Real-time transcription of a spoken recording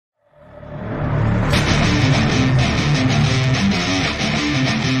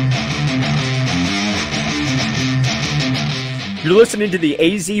You're listening to the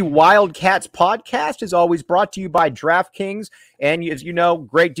AZ Wildcats podcast, as always brought to you by DraftKings. And as you know,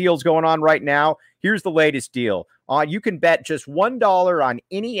 great deals going on right now. Here's the latest deal. You can bet just $1 on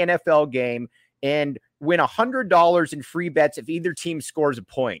any NFL game and win $100 in free bets if either team scores a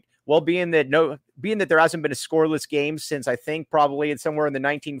point. Well, being that there hasn't been a scoreless game since I think probably it's somewhere in the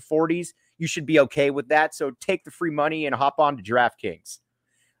 1940s, you should be okay with that. So take the free money and hop on to DraftKings.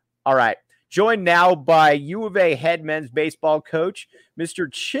 All right. Joined now by U of A head men's baseball coach, Mr.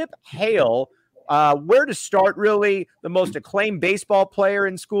 Chip Hale. Where to start, really? The most acclaimed baseball player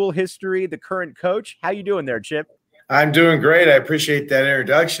in school history, the current coach. How you doing there, Chip? I'm doing great. I appreciate that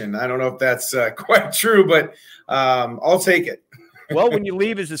introduction. I don't know if that's quite true, but I'll take it. Well, when you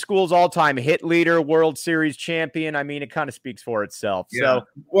leave as the school's all-time hit leader, World Series champion, I mean, it kind of speaks for itself. Yeah.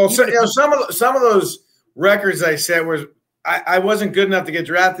 Some of those records I set was I wasn't good enough to get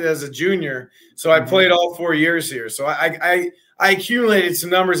drafted as a junior, so I played all 4 years here. So I accumulated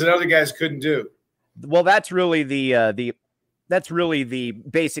some numbers that other guys couldn't do. Well, that's really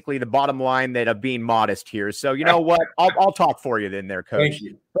basically the bottom line of being modest here. So you know what? I'll talk for you then, there, Coach.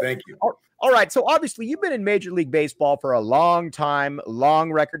 Thank you. All right. So obviously you've been in Major League Baseball for a long time,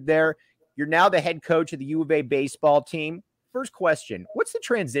 long record there. You're now the head coach of the U of A baseball team. First question: what's the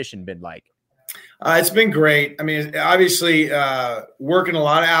transition been like? It's been great. I mean, obviously, working a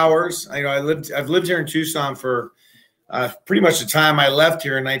lot of hours. I've lived here in Tucson for pretty much the time I left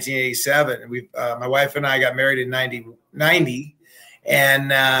here in 1987. My wife and I got married in 1990,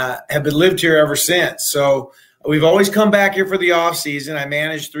 and have been lived here ever since. So we've always come back here for the off season. I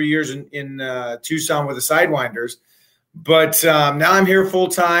managed 3 years in Tucson with the Sidewinders, but now I'm here full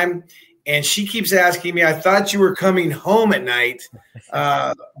time. And she keeps asking me, I thought you were coming home at night.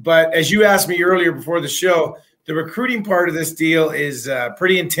 But as you asked me earlier before the show, the recruiting part of this deal is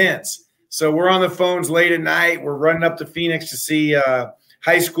pretty intense. So we're on the phones late at night. We're running up to Phoenix to see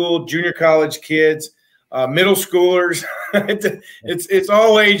high school, junior college kids, middle schoolers. It's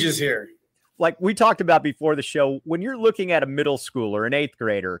all ages here. Like we talked about before the show, when you're looking at a middle schooler, an eighth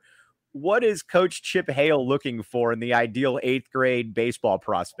grader, what is Coach Chip Hale looking for in the ideal eighth grade baseball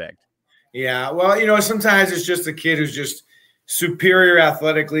prospect? Yeah, well, sometimes it's just a kid who's just superior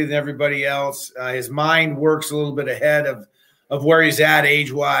athletically than everybody else. His mind works a little bit ahead of where he's at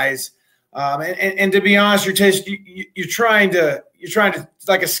age-wise. And to be honest, you're trying to it's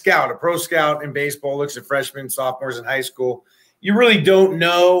like a scout, a pro scout in baseball looks at freshmen, sophomores in high school. You really don't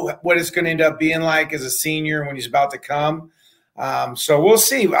know what it's going to end up being like as a senior when he's about to come. So we'll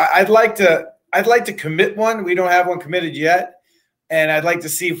see. I'd like to commit one. We don't have one committed yet. And I'd like to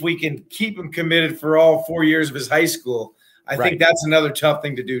see if we can keep him committed for all 4 years of his high school. I think that's another tough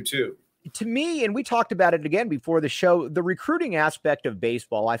thing to do too. To me, and we talked about it again before the show, the recruiting aspect of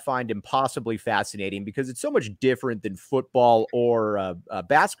baseball I find impossibly fascinating because it's so much different than football or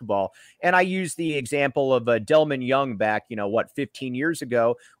basketball. And I use the example of Delman Young back, 15 years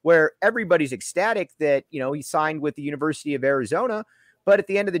ago, where everybody's ecstatic that, he signed with the University of Arizona. But at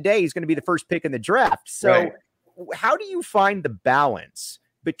the end of the day, he's going to be the first pick in the draft. So how do you find the balance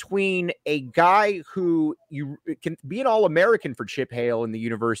between a guy who you can be an All-American for Chip Hale in the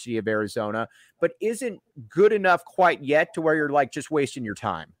University of Arizona, but isn't good enough quite yet to where you're like just wasting your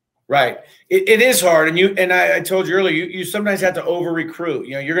time? Right. It is hard. And I told you earlier, you sometimes have to over recruit.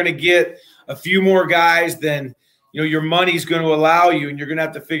 You're going to get a few more guys than, your money's going to allow you. And you're going to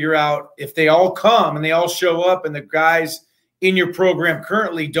have to figure out if they all come and they all show up and the guys in your program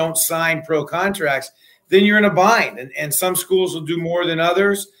currently don't sign pro contracts, then you're in a bind. And some schools will do more than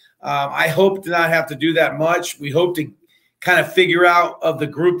others. I hope to not have to do that much. We hope to kind of figure out of the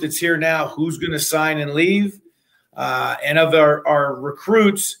group that's here now who's going to sign and leave, and of our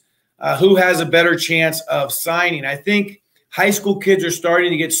recruits, who has a better chance of signing. I think high school kids are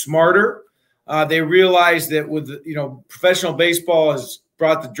starting to get smarter. They realize that with professional baseball has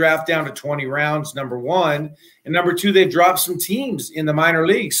brought the draft down to 20 rounds, number one. And number two, they've dropped some teams in the minor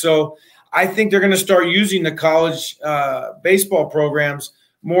leagues. So I think they're going to start using the college baseball programs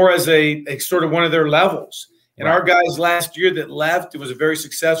more as a sort of one of their levels. And our guys last year that left, it was a very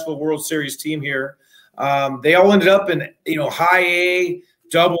successful World Series team here. They all ended up in high A,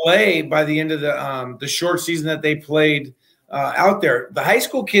 double A by the end of the short season that they played out there. The high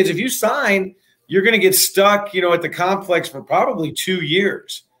school kids, if you sign, you're going to get stuck, at the complex for probably 2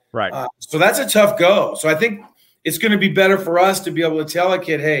 years. Right. So that's a tough go. So I think it's going to be better for us to be able to tell a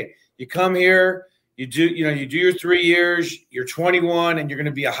kid, hey, you come here, you do your 3 years, you're 21, and you're going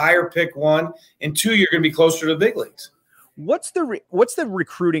to be a higher pick, one, and two, you're going to be closer to the big leagues. What's the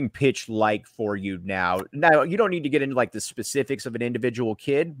recruiting pitch like for you now? Now, you don't need to get into like the specifics of an individual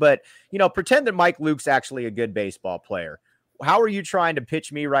kid, but pretend that Mike Luke's actually a good baseball player. how are you trying to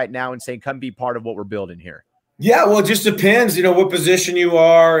pitch me right now and say, come be part of what we're building here? Yeah, well, it just depends, what position you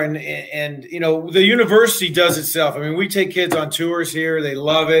are. And the university does itself. I mean, we take kids on tours here. They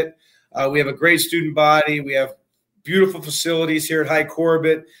love it. We have a great student body. We have beautiful facilities here at High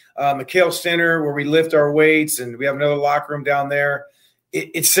Corbett, McHale Center, where we lift our weights, and we have another locker room down there.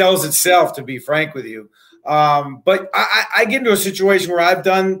 It sells itself, to be frank with you. But I get into a situation where I've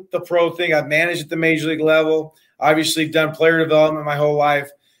done the pro thing. I've managed at the major league level. Obviously, done player development my whole life.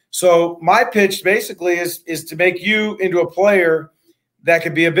 So my pitch basically is to make you into a player that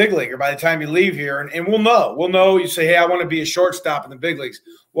could be a big leaguer by the time you leave here. And we'll know. We'll know. You say, hey, I want to be a shortstop in the big leagues.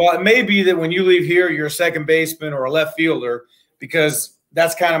 Well, it may be that when you leave here, you're a second baseman or a left fielder, because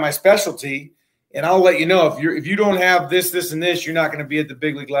that's kind of my specialty. And I'll let you know if you don't have this, and this, you're not going to be at the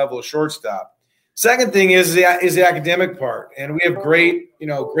big league level of shortstop. Second thing is the academic part. And we have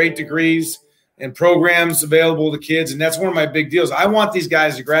great degrees and programs available to kids. And that's one of my big deals. I want these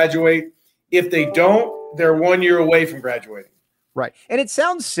guys to graduate. If they don't, they're 1 year away from graduating. Right. And it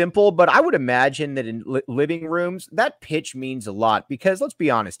sounds simple, but I would imagine that in living rooms, that pitch means a lot, because let's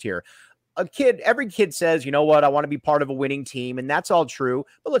be honest here. Every kid says, you know what, I want to be part of a winning team. And that's all true.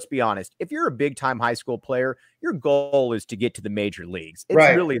 But let's be honest. If you're a big time high school player, your goal is to get to the major leagues.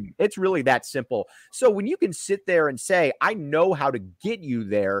 It's really that simple. So when you can sit there and say, I know how to get you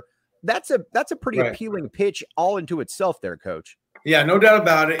there, that's a pretty appealing pitch all into itself there, Coach. Yeah, no doubt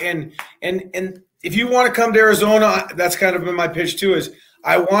about it. And if you want to come to Arizona, that's kind of been my pitch too, is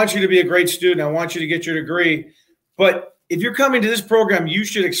I want you to be a great student. I want you to get your degree. But if you're coming to this program, you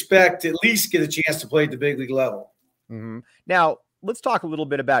should expect to at least get a chance to play at the big league level. Mm-hmm. Now, let's talk a little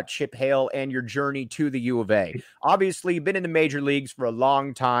bit about Chip Hale and your journey to the U of A. Obviously, you've been in the major leagues for a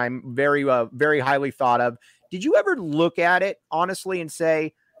long time, very, very highly thought of. Did you ever look at it honestly and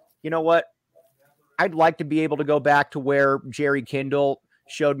say, you know what, I'd like to be able to go back to where Jerry Kindle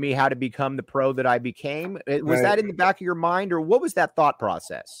showed me how to become the pro that I became? Was that in the back of your mind, or what was that thought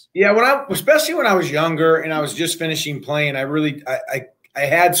process? Yeah, especially when I was younger and I was just finishing playing, I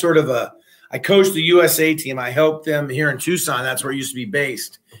had sort of I coached the USA team. I helped them here in Tucson. That's where it used to be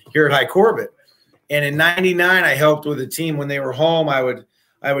based, here at High Corbett. And in '99, I helped with a team when they were home. I would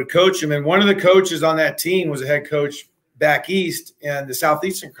coach them. And one of the coaches on that team was a head coach back east in the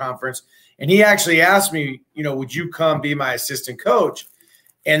Southeastern Conference. And he actually asked me, would you come be my assistant coach?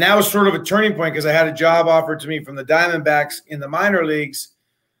 And that was sort of a turning point, because I had a job offered to me from the Diamondbacks in the minor leagues.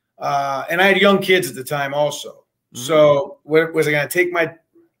 And I had young kids at the time also. Mm-hmm. So was I going to take my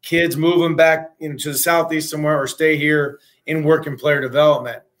kids, move them back into the Southeast somewhere, or stay here and work in player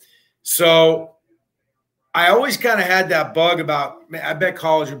development? So I always kind of had that bug about, man, I bet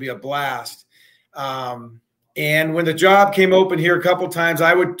college would be a blast. And when the job came open here a couple times,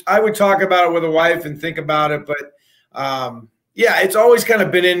 I would talk about it with a wife and think about it. But yeah, it's always kind of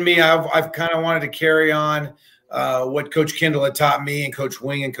been in me. I've kind of wanted to carry on what Coach Kindle had taught me, and Coach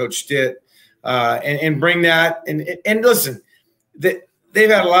Wing and Coach Stitt, and bring that. And listen, they've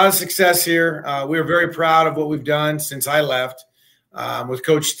had a lot of success here. We are very proud of what we've done since I left, with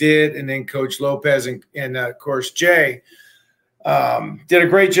Coach Stitt and then Coach Lopez and of course Jay. Did a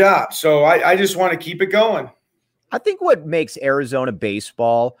great job. So I just want to keep it going. I think what makes Arizona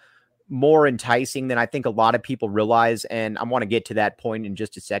baseball more enticing than I think a lot of people realize, and I want to get to that point in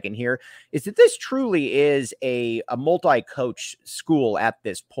just a second here, is that this truly is a multi-coach school at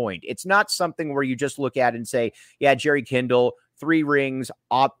this point. It's not something where you just look at it and say, yeah, Jerry Kindle, 3 rings,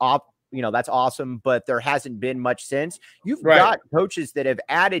 that's awesome, but there hasn't been much since. You've got coaches that have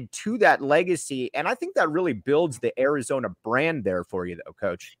added to that legacy, and I think that really builds the Arizona brand there for you, though,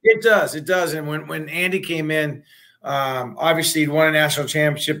 Coach. It does. And when Andy came in, obviously he'd won a national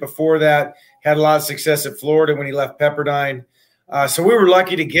championship before that, had a lot of success at Florida when he left Pepperdine. So we were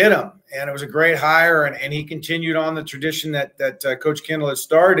lucky to get him, and it was a great hire, and he continued on the tradition that Coach Kindle had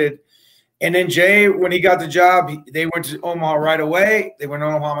started. And then Jay, when he got the job, they went to Omaha right away. They went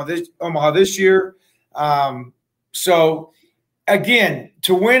to Omaha this year. So again,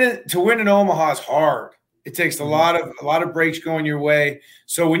 to win in Omaha is hard. It takes a lot of breaks going your way.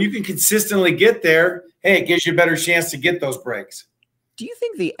 So when you can consistently get there, hey, it gives you a better chance to get those breaks. Do you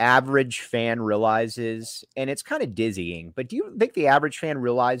think the average fan realizes, and it's kind of dizzying, but do you think the average fan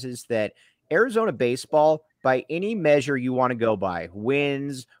realizes that Arizona baseball, by any measure you want to go by,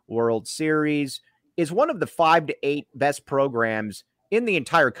 wins, World Series, is one of the 5 to 8 best programs in the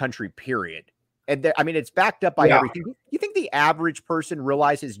entire country, period? And it's backed up by everything. You think the average person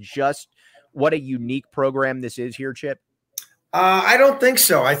realizes just what a unique program this is here, Chip? I don't think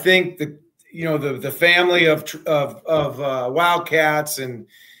so. I think the family of Wildcats and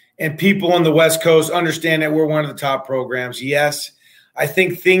and people on the West Coast understand that we're one of the top programs. Yes, I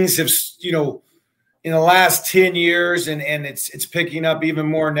think things have, in the last 10 years, and it's picking up even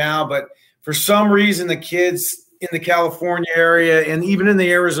more now. But for some reason, the kids in the California area and even in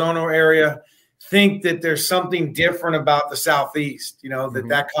the Arizona area think that there's something different about the Southeast,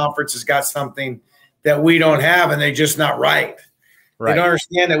 that conference has got something that we don't have, and they're just not right. They don't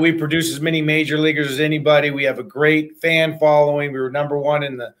understand that we produce as many major leaguers as anybody. We have a great fan following. We were number 1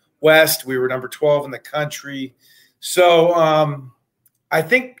 in the West. We were number 12 in the country. So I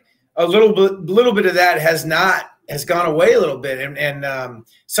think a little bit of that has gone away a little bit, and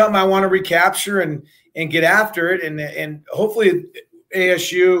something I want to recapture and get after it, and hopefully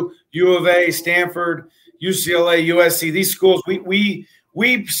ASU, U of A, Stanford, UCLA, USC, these schools,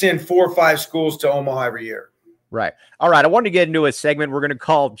 we send 4 or 5 schools to Omaha every year. Right. All right. I wanted to get into a segment we're going to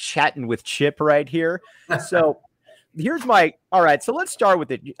call Chatting with Chip right here. So all right. So let's start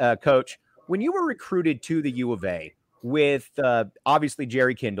with it, Coach. When you were recruited to the U of A with obviously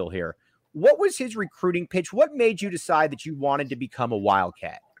Jerry Kindle here, what was his recruiting pitch? What made you decide that you wanted to become a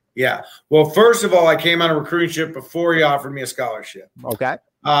Wildcat? Yeah. Well, first of all, I came on a recruiting trip before he offered me a scholarship. Okay.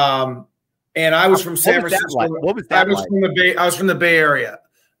 And I was from San Francisco. What was that like? I was from the Bay Area.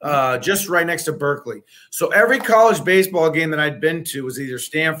 Just right next to Berkeley. So every college baseball game that I'd been to was either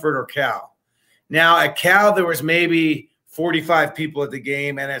Stanford or Cal. Now at Cal, there was maybe 45 people at the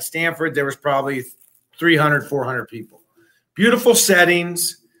game. And at Stanford, there was probably 300, 400 people. Beautiful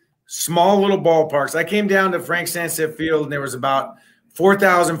settings, small little ballparks. I came down to Frank Sancet Field, and there was about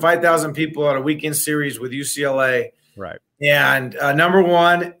 4,000, 5,000 people at a weekend series with UCLA. Right. And number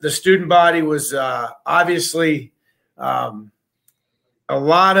one, the student body was obviously a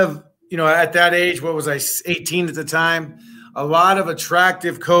lot of, at that age, what was I, 18 at the time, a lot of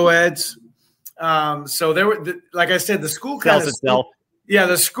attractive co-eds. So there were, like I said, the school kind of itself. Yeah,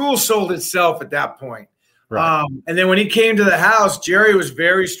 the school sold itself at that point. Right. And then when he came to the house, Jerry was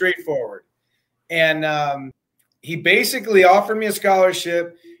very straightforward. And he basically offered me a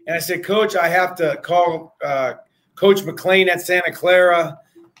scholarship. And I said, Coach, I have to call Coach McLean at Santa Clara.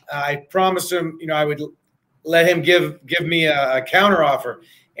 I promised him, I would let him give me a counter offer.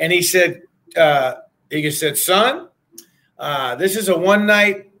 And he said, son, this is a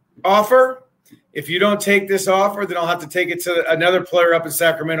one-night offer. If you don't take this offer, then I'll have to take it to another player up in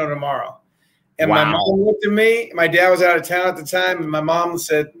Sacramento tomorrow. And My mom looked at me. My dad was out of town at the time. And my mom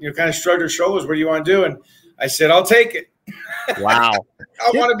said, kind of shrugged her shoulders. What do you want to do? And I said, I'll take it. Wow.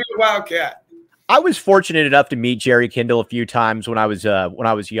 I want to be a Wildcat. I was fortunate enough to meet Jerry Kindle a few times when I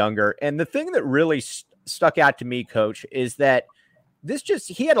was younger. And the thing that really stuck out to me, Coach, is that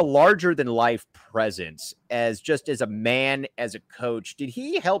he had a larger than life presence as a man, as a coach. Did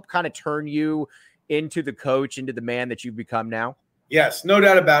he help kind of turn you into the man that you've become now? Yes, no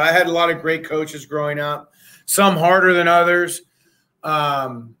doubt about it. I had a lot of great coaches growing up, some harder than others.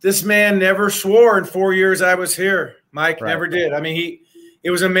 This man never swore in 4 years I was here. Mike never did. I mean, it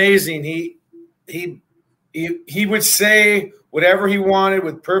was amazing. He would say whatever he wanted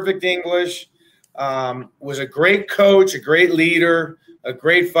with perfect English. Was a great coach, a great leader, a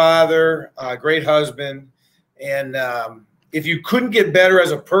great father, a great husband. And if you couldn't get better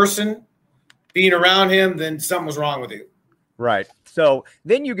as a person being around him, then something was wrong with you. Right. So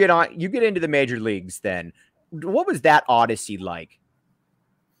then you get into the major leagues then. What was that odyssey like?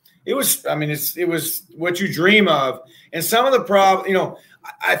 It was what you dream of. And some of the problem,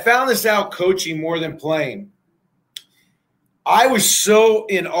 I found this out coaching more than playing. I was so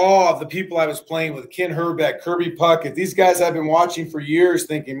in awe of the people I was playing with, Ken Herbeck, Kirby Puckett, these guys I've been watching for years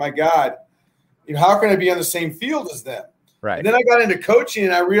thinking, my God, how can I be on the same field as them? Right. And then I got into coaching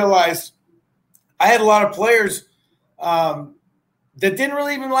and I realized I had a lot of players that didn't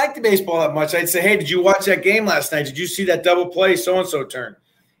really even like the baseball that much. I'd say, hey, did you watch that game last night? Did you see that double play so-and-so turn?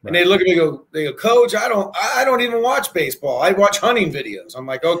 Right. And they look at me and they go, Coach, I don't even watch baseball. I watch hunting videos. I'm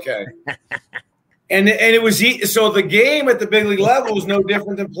like, okay. And it was so the game at the big league level was no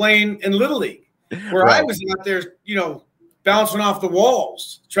different than playing in Little League, where I was out there, bouncing off the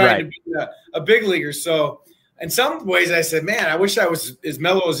walls, trying to be a big leaguer. So in some ways I said, man, I wish I was as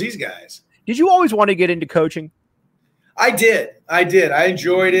mellow as these guys. Did you always want to get into coaching? I did. I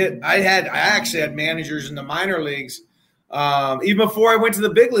enjoyed it. I actually had managers in the minor leagues. Even before I went to the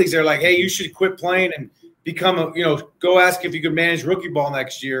big leagues, they're like, hey, you should quit playing and become go ask if you could manage rookie ball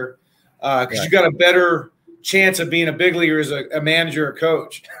next year. Because you got a better chance of being a big leaguer as a manager or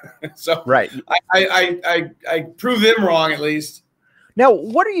coach. So I proved them wrong at least. Now,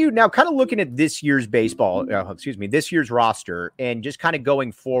 what are you now kind of looking at this year's this year's roster and just kind of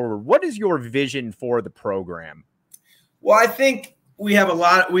going forward? What is your vision for the program? Well, I think we have a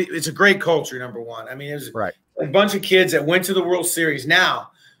lot. It's a great culture. Number one, I mean, there's Right. a bunch of kids that went to the World Series.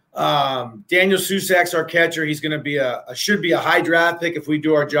 Now, Daniel Susak's our catcher. He's going to be should be a high draft pick if we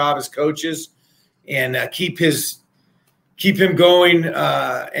do our job as coaches and keep him going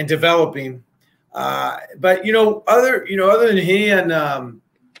and developing. But other than he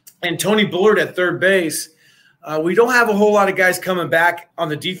and Tony Bullard at third base, we don't have a whole lot of guys coming back on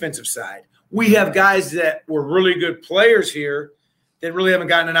the defensive side. We have guys that were really good players here that really haven't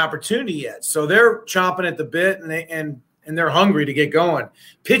gotten an opportunity yet. So they're chomping at the bit and they're hungry to get going.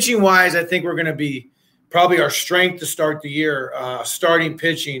 Pitching wise, I think we're going to be probably our strength to start the year, starting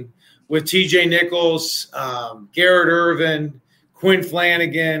pitching with TJ Nichols, Garrett Irvin, Quinn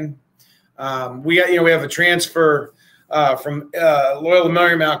Flanagan. We have a transfer from Loyola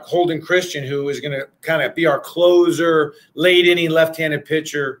Marymount, Holden Christian, who is going to kind of be our closer, late inning left-handed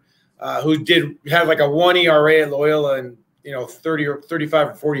pitcher, who had like a 1 ERA at Loyola and 30 or 35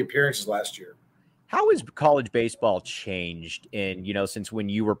 or 40 appearances last year. How has college baseball changed since when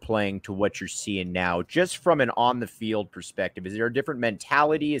you were playing to what you're seeing now, just from an on the field perspective? Is there a different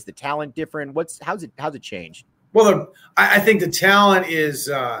mentality? Is the talent different? How's it changed? Well, I think the talent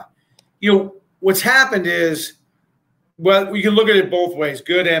is, what's happened is, well, we can look at it both ways,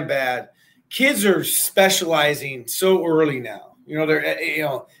 good and bad. Kids are specializing so early now.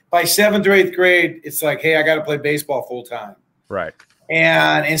 They're, by 7th or 8th grade, it's like, hey, I got to play baseball full time. Right.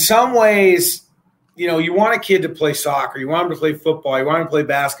 And in some ways, you want a kid to play soccer, you want him to play football, you want him to play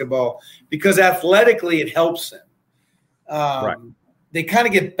basketball because athletically it helps them. Right. They kind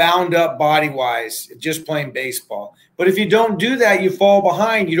of get bound up body-wise just playing baseball. But if you don't do that, you fall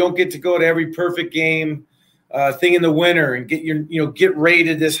behind. You don't get to go to every perfect game thing in the winter and get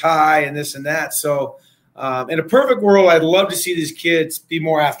rated this high and this and that. So in a perfect world, I'd love to see these kids be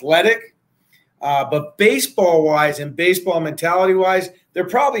more athletic. But baseball-wise and baseball mentality-wise, they're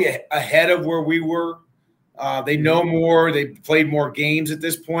probably ahead of where we were. They know more. They played more games at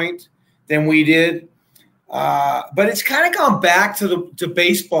this point than we did. But it's kind of gone back to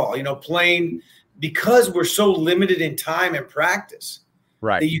baseball, playing because we're so limited in time and practice.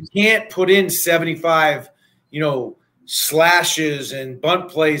 Right. That you can't put in 75, slashes and bunt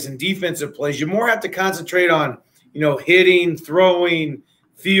plays and defensive plays. You more have to concentrate on, hitting, throwing,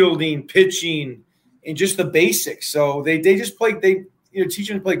 fielding, pitching, and just the basics. So they just play. They teach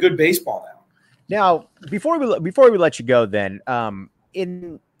them to play good baseball now. Now, before we let you go, then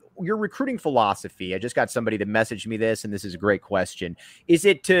in your recruiting philosophy, I just got somebody that messaged me this, and this is a great question. Is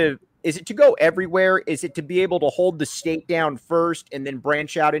it to go everywhere? Is it to be able to hold the state down first and then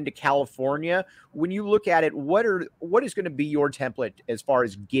branch out into California? When you look at it, what is going to be your template as far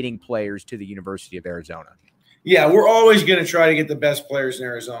as getting players to the University of Arizona? Yeah, we're always going to try to get the best players in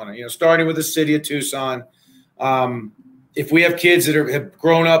Arizona, starting with the city of Tucson. If we have kids that have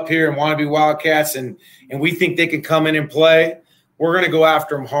grown up here and want to be Wildcats and we think they can come in and play, we're going to go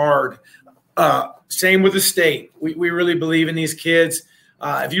after them hard. Same with the state. We really believe in these kids.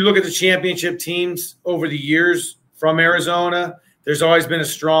 If you look at the championship teams over the years from Arizona, there's always been a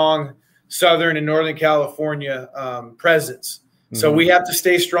strong Southern and Northern California presence. Mm-hmm. So we have to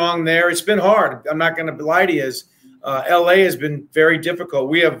stay strong there. It's been hard. I'm not going to lie to you. LA has been very difficult.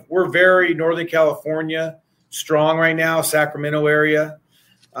 We're very Northern California strong right now, Sacramento area.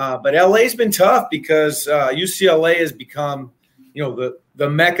 But LA's been tough because UCLA has become, the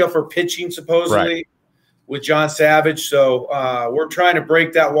mecca for pitching supposedly. Right. With John Savage. So we're trying to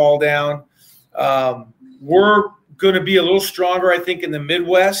break that wall down. We're going to be a little stronger, I think, in the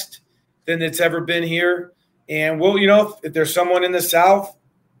Midwest than it's ever been here. And we'll, if there's someone in the South,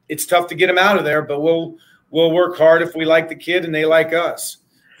 it's tough to get them out of there, but we'll work hard if we like the kid and they like us.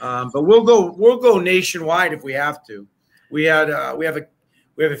 But we'll go nationwide if we have to. We have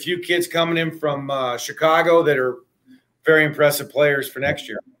a few kids coming in from Chicago that are very impressive players for next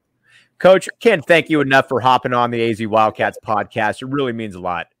year. Coach, can't thank you enough for hopping on the AZ Wildcats podcast. It really means a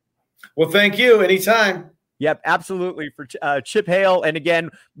lot. Well, thank you. Anytime. Yep, absolutely. For Chip Hale. And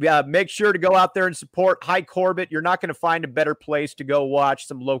again, make sure to go out there and support High Corbett. You're not going to find a better place to go watch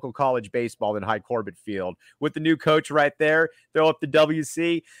some local college baseball than High Corbett Field. With the new coach right there, throw up the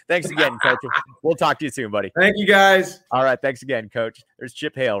WC. Thanks again, Coach. We'll talk to you soon, buddy. Thank you, guys. All right. Thanks again, Coach. There's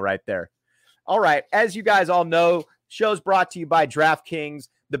Chip Hale right there. All right. As you guys all know, show's brought to you by DraftKings.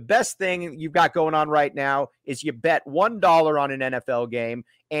 The best thing you've got going on right now is you bet $1 on an NFL game,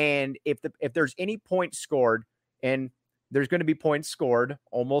 and if there's any points scored, and there's going to be points scored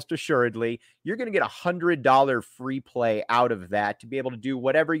almost assuredly, you're going to get $100 free play out of that to be able to do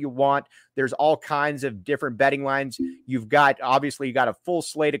whatever you want. There's all kinds of different betting lines. Obviously you got a full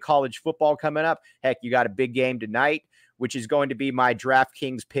slate of college football coming up. Heck, you got a big game tonight which is going to be my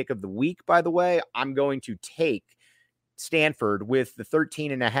DraftKings pick of the week, by the way. I'm going to take Stanford with the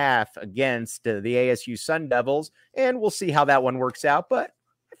 13.5 against the ASU Sun Devils, and we'll see how that one works out, but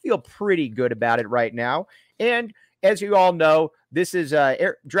I feel pretty good about it right now. And as you all know, this is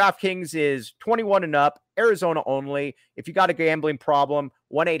DraftKings is 21 and up, Arizona only. If you got a gambling problem,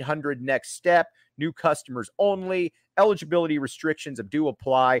 1-800-NEXT-STEP, new customers only. Eligibility restrictions do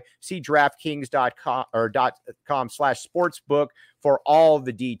apply. See DraftKings.com/sportsbook for all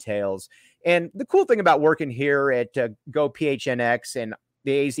the details. And the cool thing about working here at Go PHNX and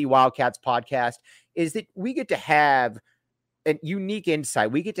the AZ Wildcats podcast is that we get to have a unique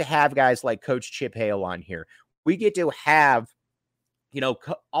insight. We get to have guys like Coach Chip Hale on here. We get to have,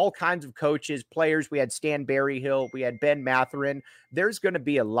 all kinds of coaches, players. We had Stan Berryhill. We had Ben Matherin. There's going to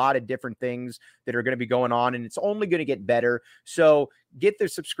be a lot of different things that are going to be going on, and it's only going to get better. So get the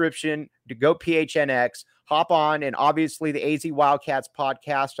subscription to Go PHNX. Hop on, and obviously the AZ Wildcats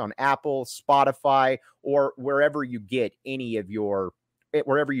podcast on Apple, Spotify, or wherever you get your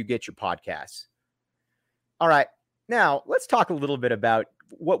podcasts. All right. Now, let's talk a little bit about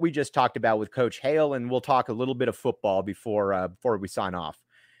what we just talked about with Coach Hale, and we'll talk a little bit of football before we sign off.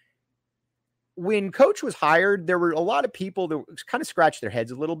 When Coach was hired, there were a lot of people that kind of scratched their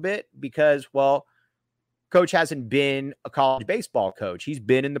heads a little bit because, well, Coach hasn't been a college baseball coach. He's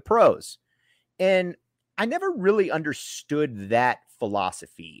been in the pros. And I never really understood that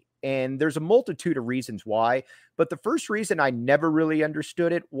philosophy. And there's a multitude of reasons why. But the first reason I never really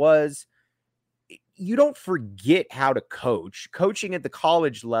understood it was you don't forget how to coach. Coaching at the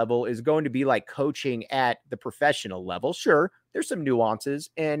college level is going to be like coaching at the professional level. Sure, there's some nuances,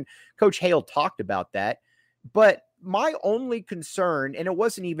 and Coach Hale talked about that. But my only concern, and it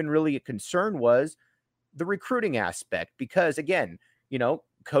wasn't even really a concern, was the recruiting aspect. Because, again,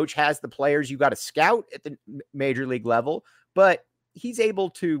 Coach has the players. You got to scout at the major league level, but he's able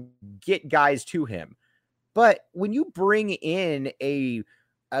to get guys to him. But when you bring in a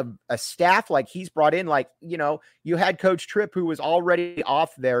staff like he's brought in, you had Coach Tripp, who was already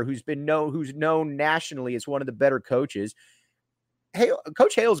off there, who's known nationally as one of the better coaches.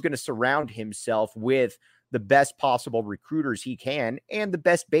 Coach Hale is going to surround himself with the best possible recruiters he can and the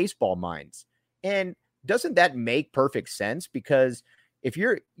best baseball minds. And doesn't that make perfect sense? Because if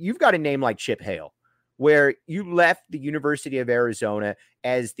you've got a name like Chip Hale, where you left the University of Arizona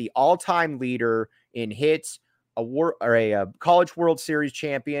as the all-time leader in hits, a College World Series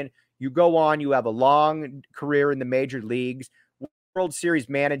champion. You go on, you have a long career in the major leagues, World Series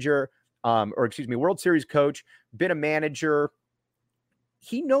manager, World Series coach, been a manager.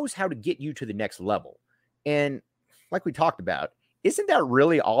 He knows how to get you to the next level. And like we talked about, isn't that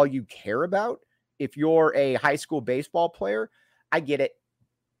really all you care about if you're a high school baseball player? I get it.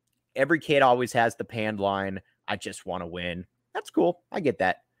 Every kid always has the panned line, I just want to win. That's cool. I get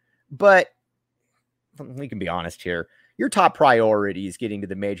that. But we can be honest here. Your top priority is getting to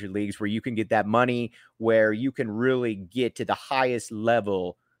the major leagues, where you can get that money, where you can really get to the highest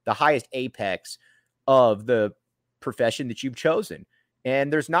level, the highest apex of the profession that you've chosen.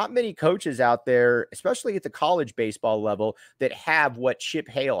 And there's not many coaches out there, especially at the college baseball level, that have what Chip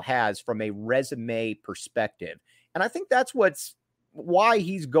Hale has from a resume perspective. And I think that's why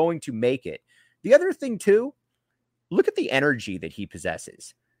he's going to make it. The other thing too, look at the energy that he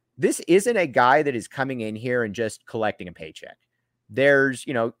possesses. This isn't a guy that is coming in here and just collecting a paycheck. There's,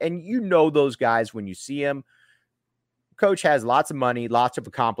 and those guys when you see him. Coach has lots of money, lots of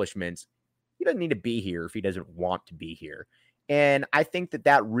accomplishments. He doesn't need to be here if he doesn't want to be here. And I think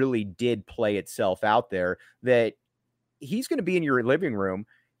that really did play itself out there, that he's going to be in your living room.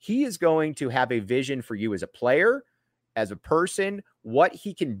 He is going to have a vision for you as a player, as a person, what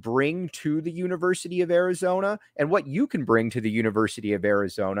he can bring to the University of Arizona and what you can bring to the University of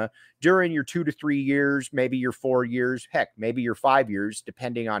Arizona during your 2 to 3 years, maybe your 4 years, heck, maybe your 5 years,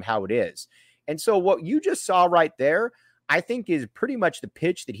 depending on how it is. And so what you just saw right there, I think is pretty much the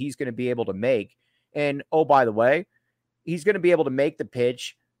pitch that he's going to be able to make. And, oh, by the way, he's going to be able to make the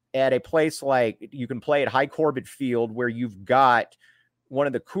pitch at a place like you can play at High Corbett Field, where you've got one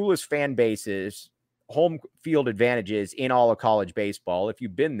of the coolest fan bases, home field advantages in all of college baseball. If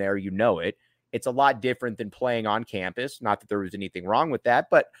you've been there, you know it. It's a lot different than playing on campus. Not that there was anything wrong with that,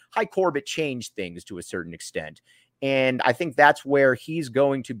 but High Corbett changed things to a certain extent. And I think that's where he's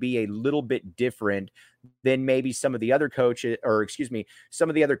going to be a little bit different than maybe some of the other coaches, some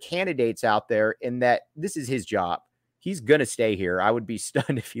of the other candidates out there, in that this is his job. He's going to stay here. I would be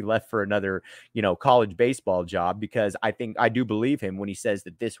stunned if he left for another, college baseball job, because I do believe him when he says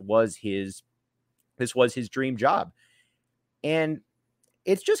that this was his dream job. And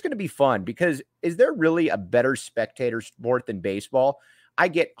it's just going to be fun because is there really a better spectator sport than baseball? I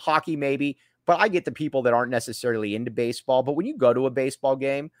get hockey maybe, but I get the people that aren't necessarily into baseball. But when you go to a baseball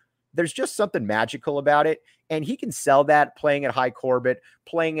game, there's just something magical about it. And he can sell that playing at High Corbett,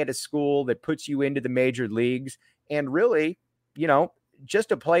 playing at a school that puts you into the major leagues, and really,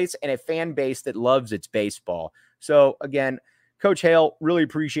 just a place and a fan base that loves its baseball. So again, Coach Hale, really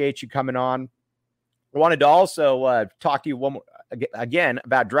appreciate you coming on. I wanted to also talk to you again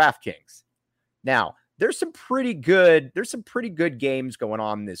about DraftKings. Now, there's some pretty good games going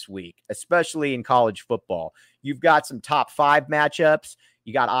on this week, especially in college football. You've got some top 5 matchups.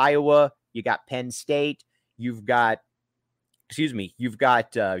 You got Iowa, you got Penn State, you've got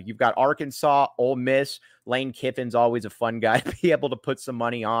Arkansas, Ole Miss. Lane Kiffin's always a fun guy to be able to put some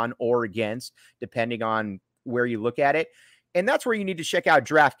money on or against, depending on where you look at it. And that's where you need to check out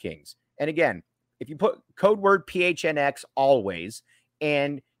DraftKings. And again, if you put code word PHNX always,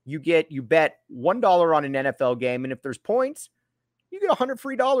 and you bet $1 on an NFL game, and if there's points, you get $100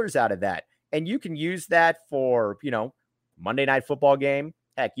 free out of that. And you can use that for, Monday Night Football game.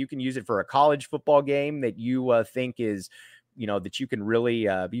 Heck, you can use it for a college football game that you think is, that you can really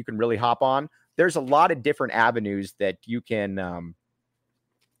hop on. There's a lot of different avenues that you can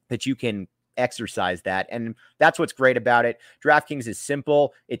exercise that. And that's what's great about it. DraftKings is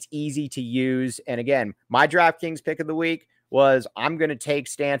simple. It's easy to use. And again, my DraftKings pick of the week was I'm going to take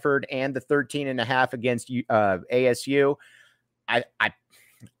Stanford and the 13.5 against ASU.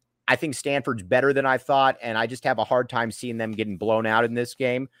 I think Stanford's better than I thought, and I just have a hard time seeing them getting blown out in this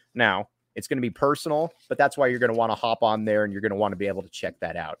game. Now, it's going to be personal, but that's why you're going to want to hop on there, and you're going to want to be able to check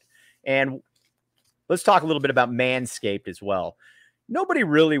that out. And let's talk a little bit about Manscaped as well. Nobody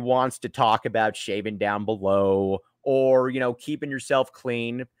really wants to talk about shaving down below or, keeping yourself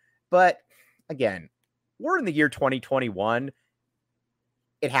clean. But again, we're in the year 2021.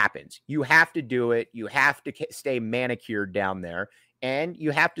 It happens. You have to do it. You have to stay manicured down there, and you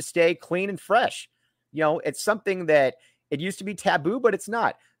have to stay clean and fresh. It's something that it used to be taboo, but it's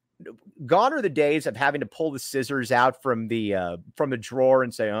not. Gone are the days of having to pull the scissors out from the drawer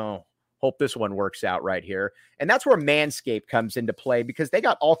and say, oh, hope this one works out right here. And that's where Manscaped comes into play, because they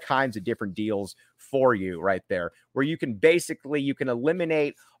got all kinds of different deals for you right there, where you can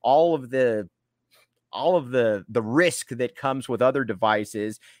eliminate all of the risk that comes with other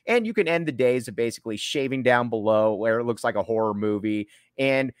devices, and you can end the days of basically shaving down below where it looks like a horror movie,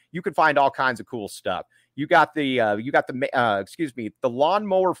 and you can find all kinds of cool stuff. You got the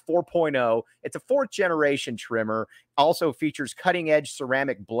Lawnmower 4.0. It's a 4th generation trimmer. Also features cutting edge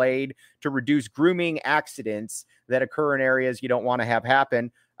ceramic blade to reduce grooming accidents that occur in areas you don't want to have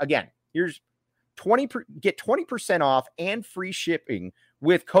happen. Again, get 20% off and free shipping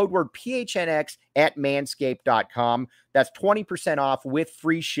with code word PHNX at manscaped.com. That's 20% off with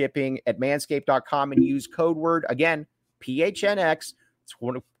free shipping at manscaped.com, and use code word, again, PHNX. It's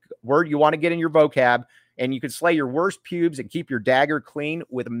one word you want to get in your vocab, and you can slay your worst pubes and keep your dagger clean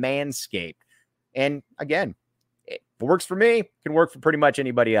with Manscaped. And again, it works for me, can work for pretty much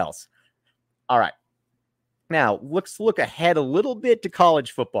anybody else. All right. Now, let's look ahead a little bit to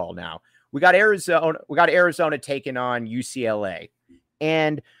college football now. We got Arizona taking on UCLA.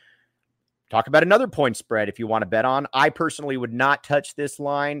 And talk about another point spread if you want to bet on. I personally would not touch this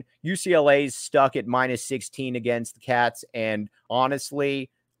line. UCLA's stuck at -16 against the Cats. And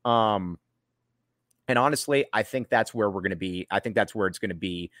honestly, I think that's where we're going to be. I think that's where it's going to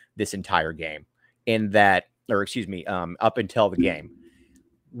be this entire game, up until the game.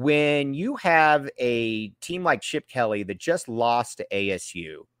 When you have a team like Chip Kelly that just lost to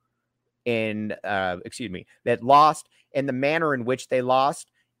ASU, that lost and the manner in which they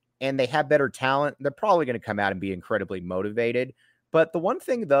lost, and they have better talent, they're probably going to come out and be incredibly motivated. But the one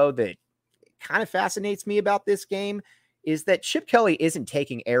thing, though, that kind of fascinates me about this game is that Chip Kelly isn't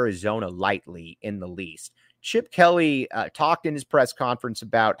taking Arizona lightly in the least. Chip Kelly talked in his press conference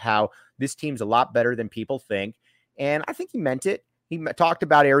about how this team's a lot better than people think, and I think he meant it. He talked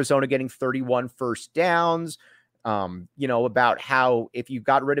about Arizona getting 31 first downs, about how if you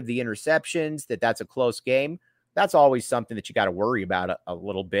got rid of the interceptions, that's a close game. That's always something that you got to worry about a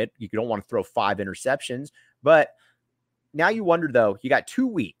little bit. You don't want to throw 5 interceptions. But now you wonder, though, you got 2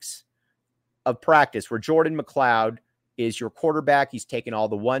 weeks of practice where Jordan McLeod is your quarterback. He's taking all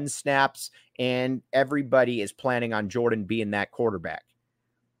the 1 snaps, and everybody is planning on Jordan being that quarterback.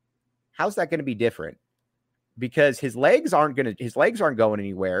 How's that going to be different? Because his legs aren't going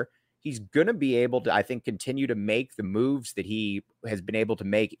anywhere. He's going to be able to, I think, continue to make the moves that he has been able to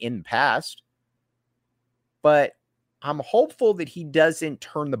make in the past. But I'm hopeful that he doesn't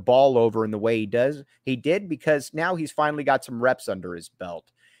turn the ball over in the way he did, because now he's finally got some reps under his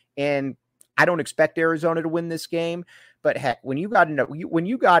belt. And I don't expect Arizona to win this game, but heck, when you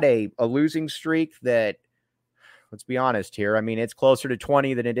got a losing streak that, let's be honest here, I mean, it's closer to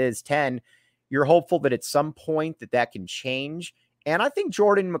 20 than it is 10, you're hopeful that at some point that can change. And I think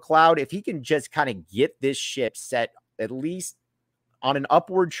Jordan McLeod, if he can just kind of get this ship set at least on an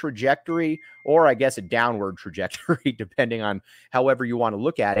upward trajectory, or I guess a downward trajectory, depending on however you want to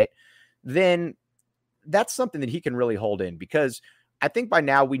look at it, then that's something that he can really hold in, because I think by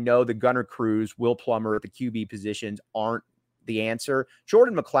now we know the Gunnar Cruz, Will Plummer at the QB positions aren't the answer.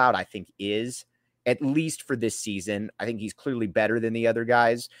 Jordan McLeod, I think, is, at least for this season. I think he's clearly better than the other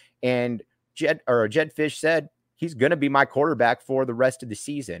guys. And Jed Fish said he's going to be my quarterback for the rest of the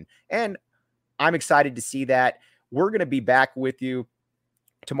season. And I'm excited to see that. We're going to be back with you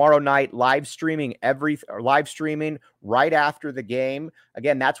tomorrow night, live streaming right after the game.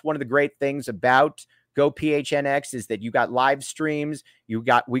 Again, that's one of the great things about Go PHNX, is that you got live streams. We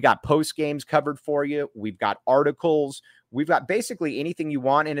got post games covered for you. We've got articles. We've got basically anything you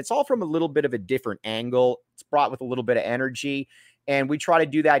want. And it's all from a little bit of a different angle. It's brought with a little bit of energy. And we try to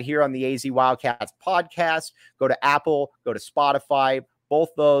do that here on the AZ Wildcats podcast. Go to Apple, go to Spotify, both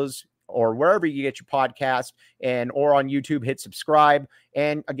those, or wherever you get your podcast, or on YouTube, hit subscribe.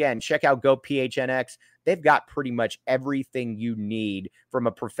 And again, check out Go PHNX. They've got pretty much everything you need from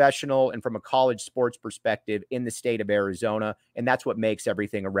a professional and from a college sports perspective in the state of Arizona. And that's what makes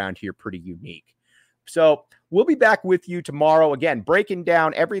everything around here pretty unique. So we'll be back with you tomorrow, again, breaking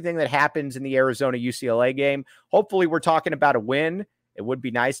down everything that happens in the Arizona UCLA game. Hopefully we're talking about a win. It would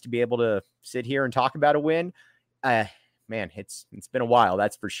be nice to be able to sit here and talk about a win. Man, it's been a while,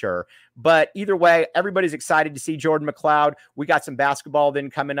 that's for sure. But either way, everybody's excited to see Jordan McLeod. We got some basketball then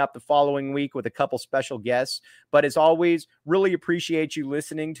coming up the following week with a couple special guests. But as always, really appreciate you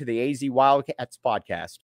listening to the AZ Wildcats podcast.